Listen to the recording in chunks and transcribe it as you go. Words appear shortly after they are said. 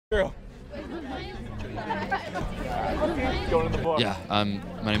True. Yeah,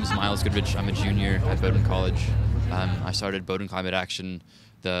 my name is Miles Goodrich. I'm a junior at Bowdoin College. I started Bowdoin Climate Action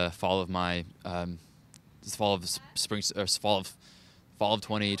the fall of my fall of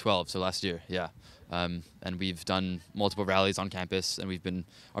 2012, so last year. Yeah, and we've done multiple rallies on campus, and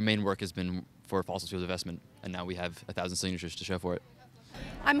our main work has been for fossil fuel divestment, and now we have 1,000 signatures to show for it.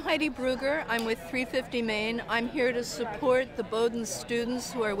 I'm Heidi Bruger. I'm with 350 Maine. I'm here to support the Bowdoin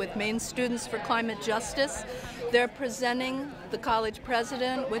students who are with Maine Students for Climate Justice. They're presenting the college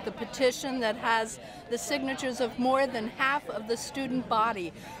president with a petition that has the signatures of more than half of the student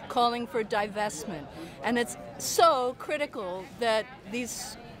body calling for divestment. And it's so critical that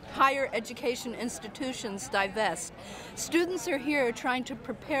these higher education institutions divest. Students are here trying to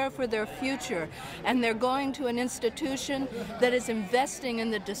prepare for their future, and they're going to an institution that is investing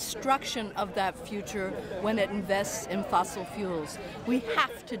in the destruction of that future when it invests in fossil fuels. We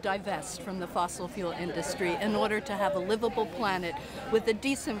have to divest from the fossil fuel industry in order to have a livable planet with a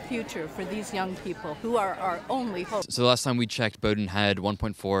decent future for these young people who are our only hope. So the last time we checked, Bowdoin had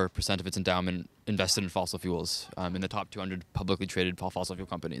 1.4% of its endowment invested in fossil fuels, in the top 200 publicly traded fossil fuel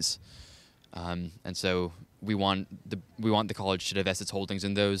companies. And so we want the college to divest its holdings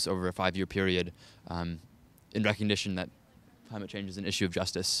in those over a 5-year period, in recognition that climate change is an issue of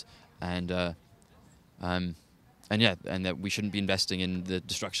justice, and that we shouldn't be investing in the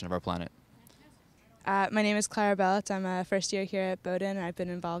destruction of our planet. My name is Clara Bellett. I'm a first year here at Bowdoin, and I've been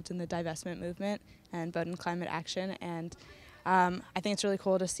involved in the divestment movement and Bowdoin Climate Action. And I think it's really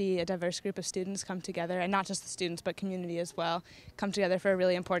cool to see a diverse group of students come together, and not just the students, but community as well, come together for a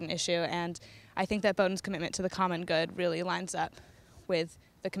really important issue. And I think that Bowdoin's commitment to the common good really lines up with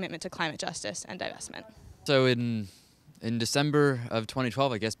the commitment to climate justice and divestment. So in December of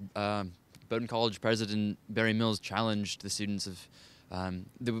 2012, I guess, Bowdoin College President Barry Mills challenged the students of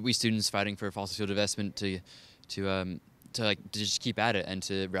we students fighting for fossil fuel divestment to just keep at it and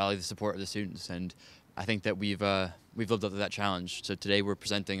to rally the support of the students. And I think that we've lived up to that challenge. So today we're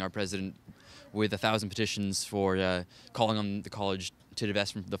presenting our president with 1,000 petitions for calling on the college to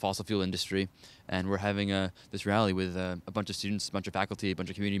divest from the fossil fuel industry, and we're having this rally with a bunch of students, a bunch of faculty, a bunch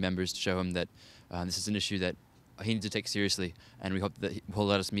of community members to show him that this is an issue that he needs to take seriously, and we hope that he'll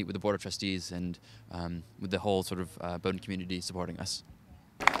let us meet with the Board of Trustees and with the whole sort of Bowdoin community supporting us.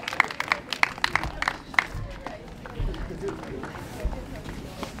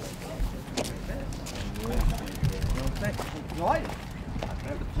 Right. I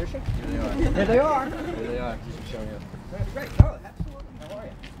have the petition. Here they are. Here they are. Just showing you. Great. Oh, absolutely. How are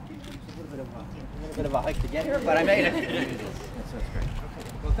you? It's a little bit of a hike to get here, but I made it. That's great. Okay.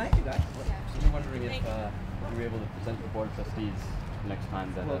 Well, thank you, guys. So I'm wondering if you were able to present to the Board of Trustees next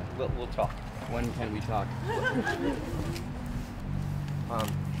time that We'll talk. when can we talk?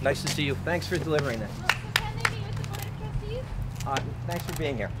 Nice to see you. Thanks for delivering this. Can they meet with the Board of Trustees? Thanks for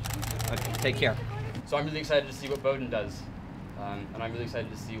being here. Okay, take care. So I'm really excited to see what Bowdoin does, and I'm really excited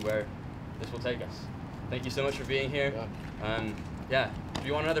to see where this will take us. Thank you so much for being here. Yeah. Do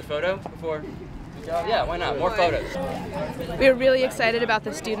you want another photo before we go? Yeah, why not? More photos. We were really excited about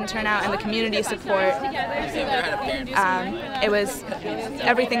the student turnout and the community support. It was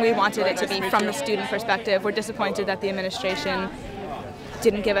everything we wanted it to be from the student perspective. We're disappointed that the administration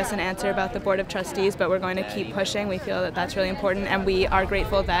didn't give us an answer about the Board of Trustees, but we're going to keep pushing. We feel that that's really important, and we are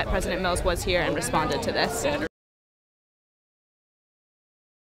grateful that President Mills was here and responded to this.